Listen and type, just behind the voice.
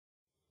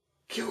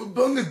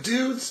Cowabunga,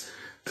 dudes!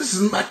 This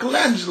is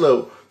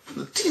Michelangelo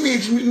from the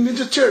Teenage Mutant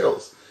Ninja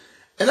Turtles.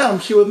 And I'm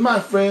here with my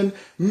friend,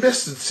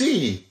 Mr.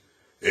 T.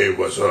 Hey,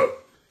 what's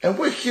up? And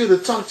we're here to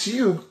talk to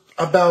you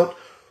about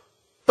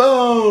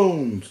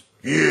bones.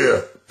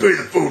 Yeah, Pay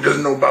the Fool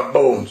doesn't know about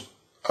bones.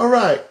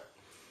 Alright.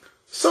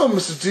 So,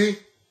 Mr. T.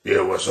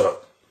 Yeah, what's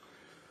up?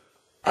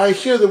 I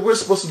hear that we're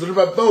supposed to learn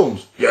about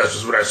bones. Yes,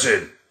 that's what I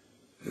said.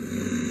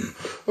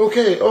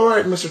 Okay,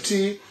 alright, Mr.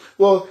 T.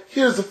 Well,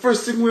 here's the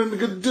first thing we're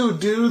gonna do,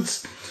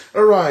 dudes.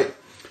 Alright.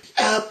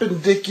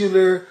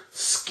 Appendicular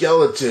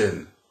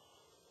skeleton.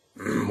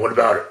 What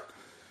about it?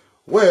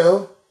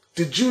 Well,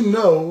 did you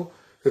know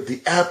that the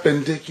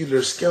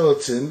appendicular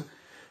skeleton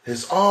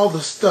is all the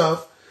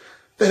stuff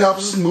that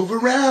helps us move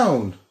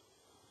around?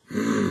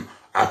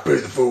 I Pay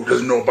the Fool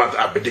doesn't know about the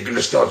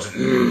appendicular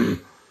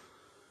skeleton.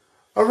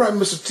 Alright,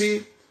 Mr.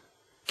 T.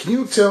 Can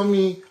you tell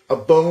me a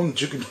bone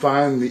that you can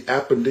find in the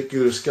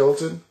appendicular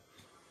skeleton?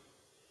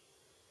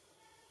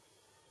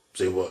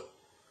 Say what?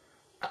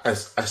 I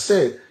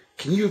said,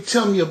 can you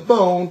tell me a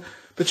bone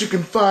that you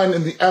can find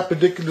in the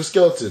appendicular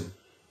skeleton?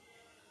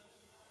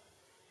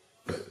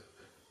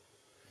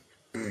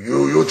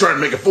 You're trying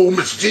to make a fool,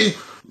 Mr. T?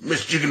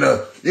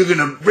 You're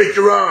gonna break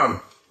your arm.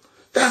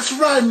 That's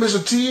right,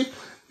 Mr. T.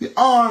 The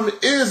arm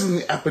is in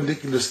the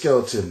appendicular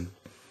skeleton.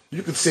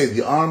 You could say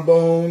the arm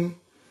bone.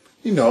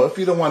 You know, if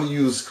you don't want to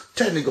use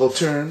technical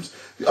terms,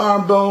 the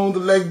arm bone, the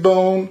leg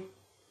bone.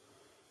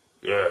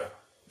 Yeah,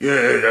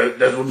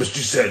 that's what Mr.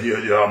 T said. Yeah,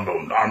 the arm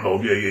bone,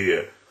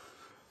 yeah.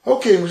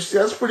 Okay, Mr. T,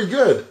 that's pretty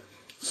good.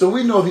 So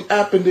we know the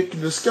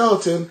appendicular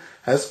skeleton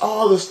has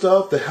all the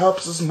stuff that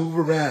helps us move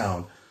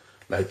around,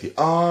 like the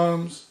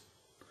arms,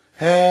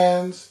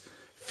 hands,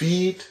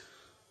 feet,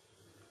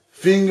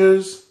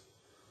 fingers,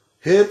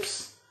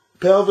 hips,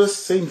 pelvis,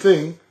 same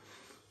thing,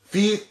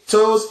 feet,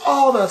 toes,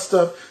 all that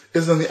stuff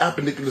is in the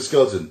appendicular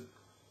skeleton.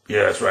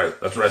 Yeah, that's right.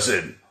 That's what I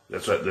said.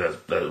 That's right. That's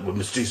what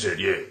Mr. T said.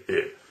 Yeah.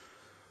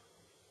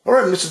 All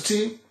right, Mr.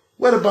 T,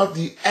 what about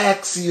the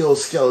axial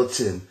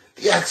skeleton?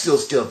 The axial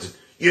skeleton.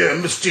 Yeah,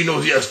 Mr. T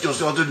knows the axial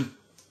skeleton.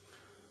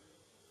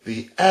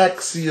 The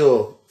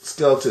axial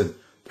skeleton.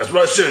 That's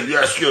what I said, the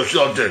axial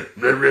skeleton.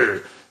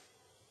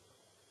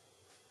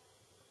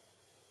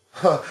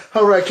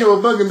 All right,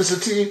 Cowabunga,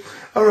 Mr. T.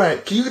 All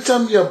right, can you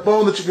tell me a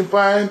bone that you can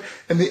find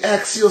in the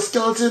axial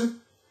skeleton?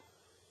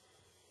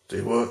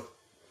 Say what?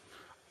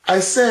 I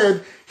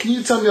said, can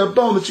you tell me a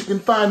bone that you can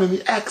find in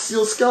the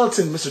axial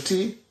skeleton, Mr.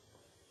 T?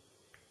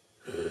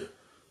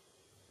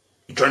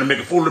 You trying to make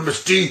a fool of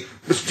Mr. T?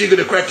 Mr. T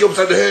gonna crack you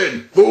upside the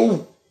head,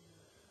 fool.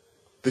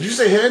 Did you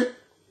say head?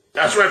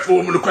 That's right, fool.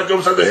 I'm gonna crack you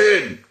upside the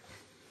head.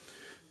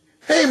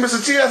 Hey,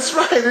 Mr. T, that's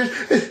right.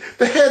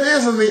 The head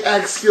is in the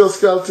axial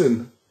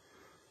skeleton.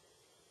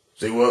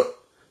 Say what?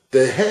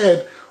 The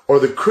head, or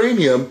the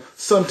cranium,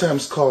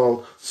 sometimes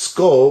called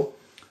skull,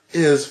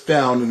 is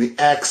found in the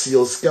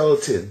axial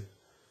skeleton.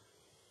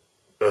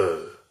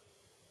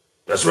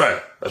 That's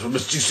right. That's what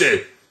Mr. T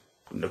said.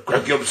 I'm gonna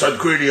crack you upside the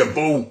cranium,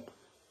 fool.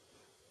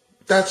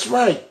 That's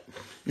right.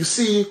 You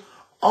see,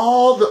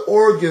 all the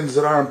organs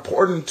that are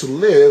important to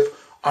live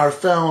are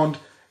found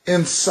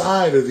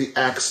inside of the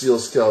axial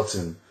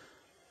skeleton.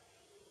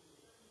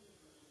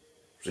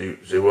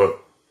 Say what?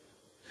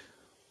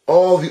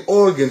 All the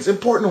organs,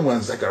 important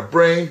ones, like our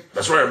brain.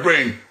 That's right, our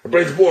brain. Our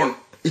brain's born.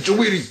 Eat your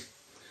Wheaties.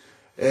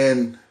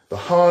 And the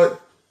heart.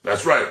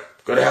 That's right.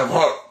 Gotta have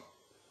heart.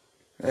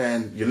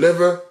 And your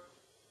liver.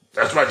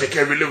 That's right. Take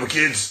care of your liver,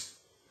 kids.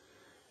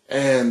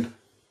 And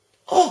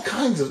all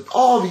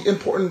the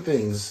important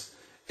things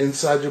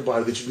inside your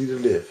body that you need to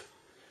live.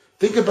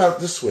 Think about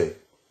it this way.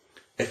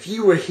 If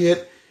you were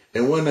hit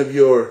in one of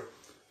your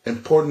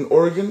important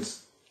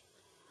organs,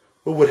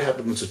 what would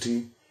happen, Mr.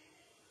 T?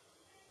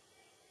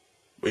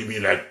 What do you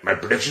mean, like my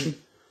prediction?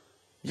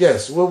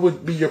 Yes, what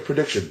would be your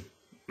prediction?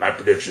 My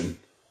prediction?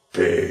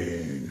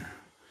 Pain.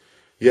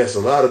 Yes,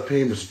 a lot of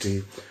pain, Mr.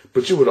 T.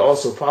 But you would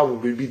also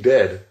probably be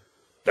dead.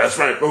 That's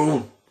right,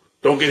 fool.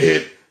 Don't get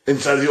hit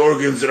inside of the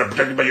organs that are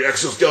protected by your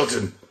axial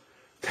skeleton.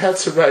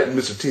 That's right,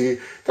 Mr. T.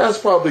 That's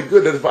probably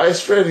good advice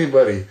for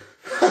anybody.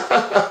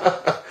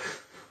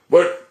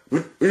 What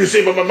did you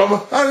say about my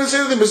mama? I didn't say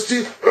anything, Mr.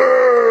 T.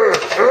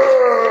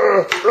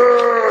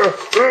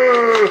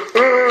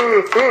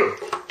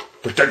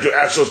 Protect your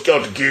axial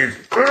skeleton, kid.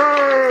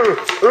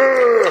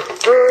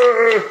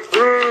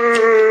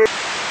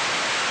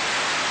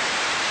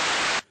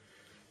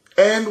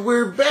 And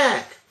we're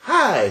back.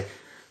 Hi.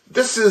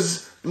 This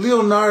is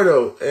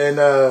Leonardo, and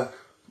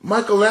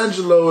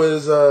Michelangelo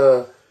is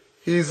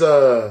he's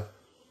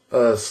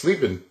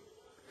sleeping.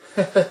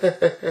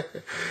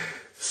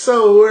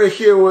 So we're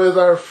here with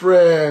our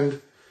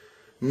friend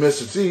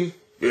Mr. T.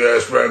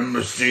 Yes, friend,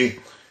 Mr. T.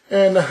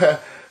 And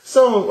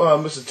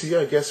Mr. T,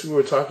 I guess we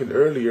were talking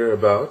earlier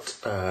about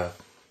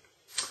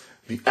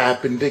the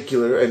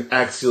appendicular and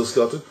axial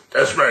skeleton.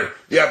 That's right.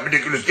 The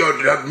appendicular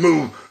skeleton has to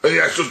move, and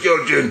the axial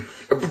skeleton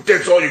it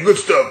protects all your good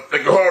stuff,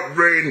 like your heart,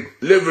 brain,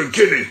 liver, and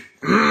kidney.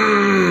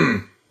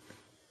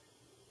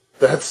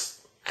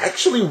 That's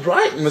actually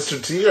right,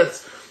 Mr. T.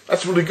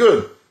 That's really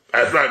good.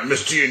 That's right,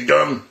 Miss T ain't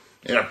dumb.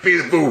 And I pay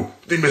the fool,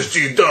 think Miss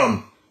T is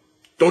dumb.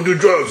 Don't do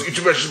drugs, eat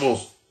your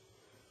vegetables.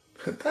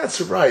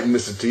 That's right,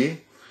 Mr. T.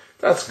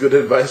 That's good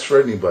advice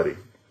for anybody.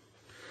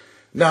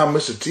 Now,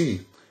 Mr.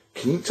 T,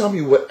 can you tell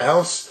me what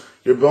else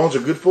your bones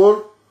are good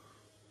for?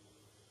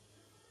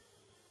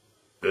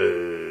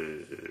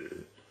 You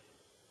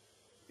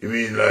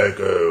mean like,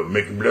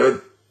 making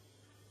blood?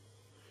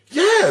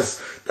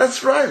 Yes,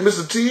 that's right,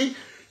 Mr. T.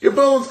 Your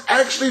bones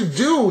actually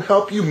do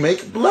help you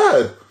make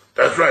blood.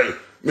 That's right,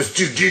 Miss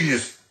T's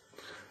genius.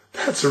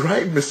 That's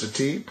right, Mr.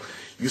 T.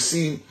 You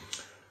see,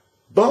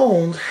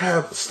 bones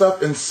have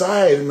stuff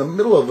inside in the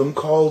middle of them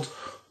called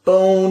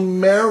bone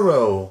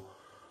marrow.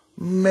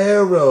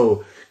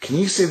 Marrow. Can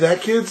you say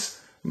that,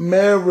 kids?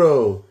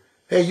 Marrow.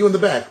 Hey, you in the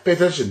back, pay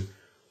attention.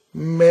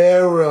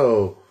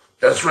 Marrow.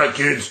 That's right,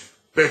 kids.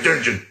 Pay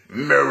attention.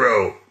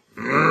 Marrow.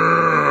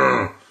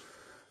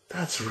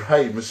 That's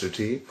right, Mr.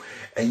 T.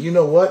 And you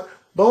know what?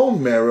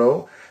 Bone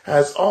marrow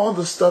has all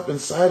the stuff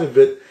inside of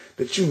it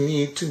that you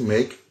need to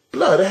make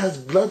blood. It has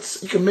blood.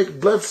 You can make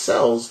blood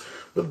cells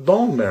with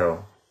bone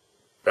marrow.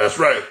 That's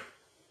right.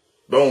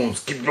 Bones.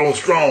 Keep your bones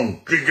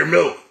strong. Drink your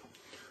milk.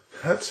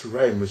 That's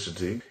right, Mr.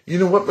 T. You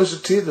know what, Mr.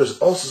 T? There's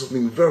also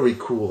something very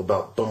cool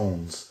about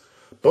bones.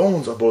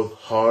 Bones are both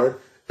hard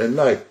and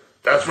light.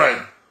 That's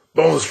right.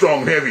 Bones are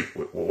strong and heavy.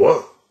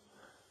 What?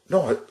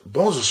 No,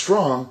 bones are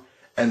strong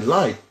and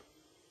light.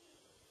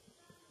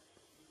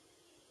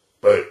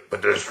 But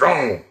they're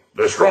strong.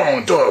 They're strong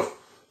and tough.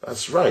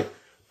 That's right.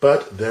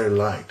 But they're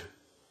light.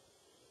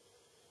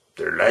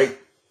 They're light?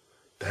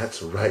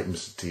 That's right,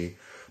 Mr. T.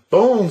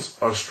 Bones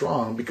are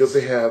strong because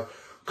they have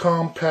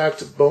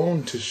compact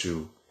bone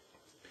tissue.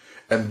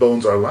 And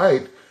bones are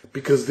light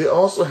because they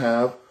also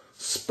have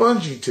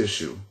spongy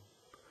tissue.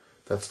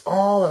 That's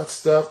all that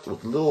stuff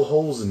with little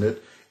holes in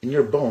it in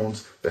your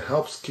bones that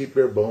helps keep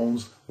your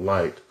bones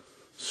light.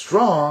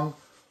 Strong,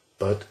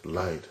 but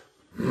light.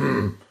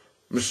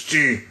 Mr.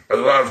 T has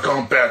a lot of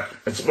compact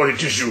and spongy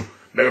tissue,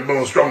 making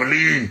bones strong and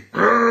lean.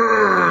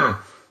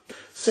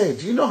 Say,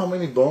 do you know how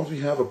many bones we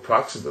have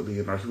approximately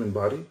in our human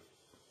body?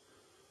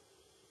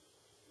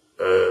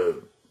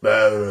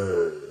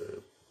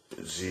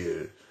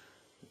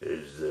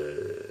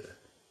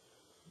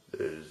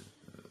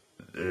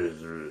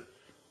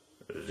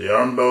 The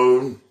arm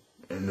bone,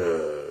 and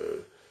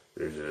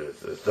there's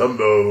the thumb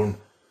bone,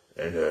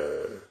 and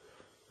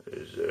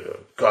there's a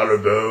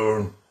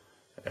collarbone,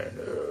 and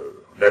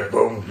neck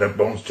bone. Neck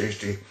bone's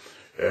tasty,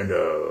 and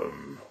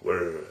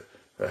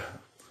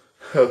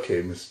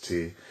Okay, Mr.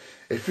 T.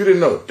 If you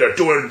didn't know, there are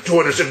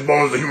 206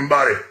 bones in the human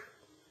body.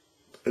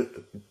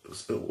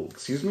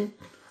 Excuse me?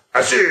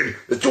 I said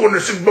there's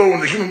 206 bones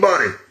in the human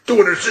body.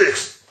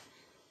 206.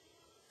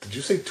 Did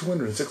you say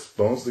 206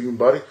 bones in the human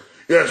body?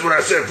 Yeah, that's what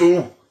I said,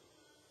 fool.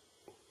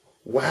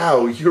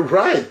 Wow, you're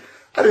right.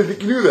 I didn't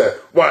think you knew that.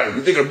 Why?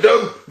 You think I'm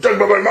dumb? You talking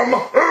about my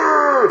mama?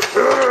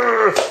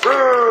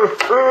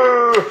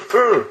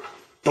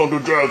 Don't do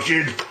drugs,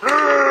 kid.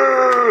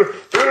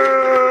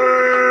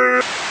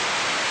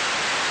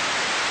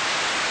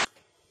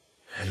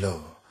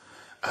 Hello,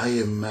 I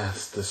am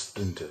Master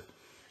Splinter.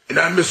 And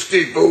I'm Miss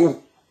Steve,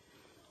 fool.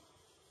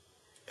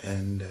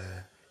 And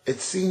it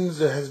seems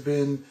there has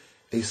been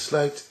a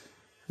slight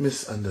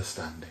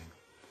misunderstanding.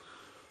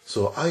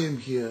 So I am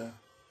here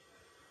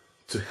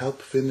to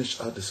help finish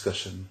our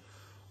discussion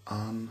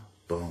on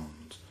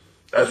bones.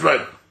 That's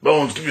right.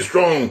 Bones keep you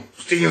strong.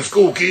 Stay in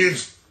school,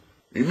 kids.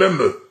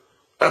 Remember,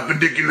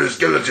 appendicular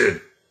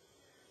skeleton.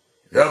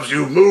 It helps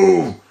you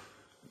move.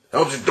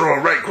 Helps you throw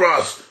a right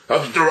cross.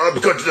 Helps you throw an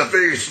uppercut to the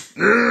face.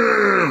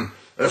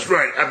 That's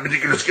right,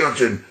 appendicular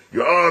skeleton.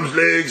 Your arms,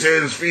 legs,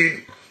 hands,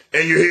 feet,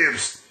 and your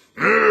hips.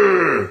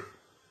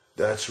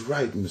 That's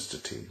right,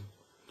 Mr. T.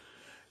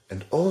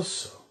 And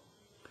also,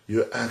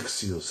 your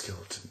axial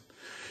skeleton.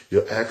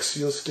 Your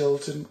axial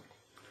skeleton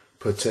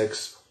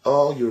protects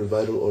all your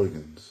vital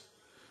organs.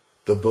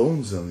 The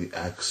bones on the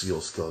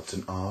axial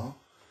skeleton are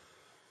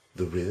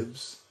the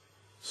ribs,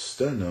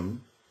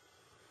 sternum,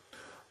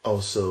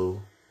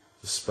 also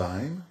the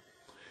spine,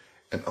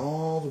 and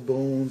all the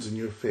bones in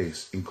your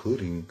face,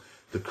 including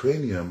the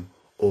cranium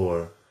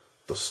or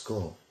the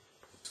skull.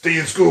 Stay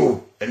in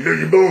school and learn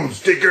your bones.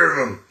 Take care of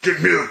them.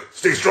 Drink milk.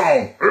 Stay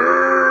strong.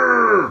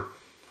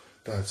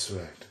 That's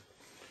right.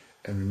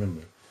 And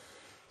remember,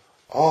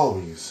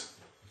 always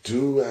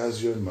do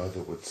as your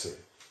mother would say.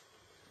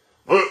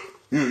 What?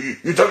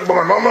 You talking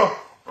about my mama?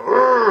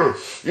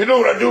 You know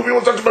what I do if you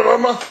want to talk to my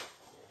mama?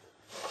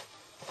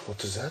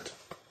 What is that?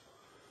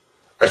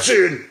 I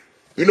said,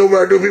 you know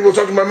what I do if people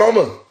talk to my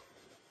mama?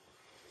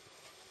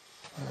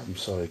 I'm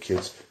sorry,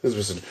 kids. Let's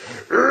listen.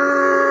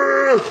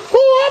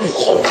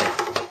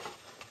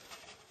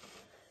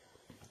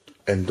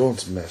 And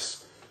don't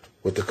mess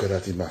with the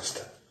karate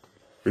master.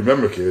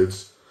 Remember,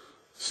 kids,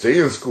 stay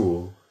in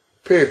school,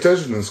 pay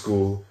attention in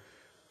school,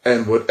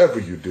 and whatever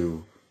you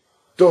do,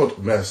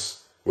 don't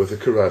mess with the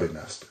karate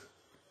master.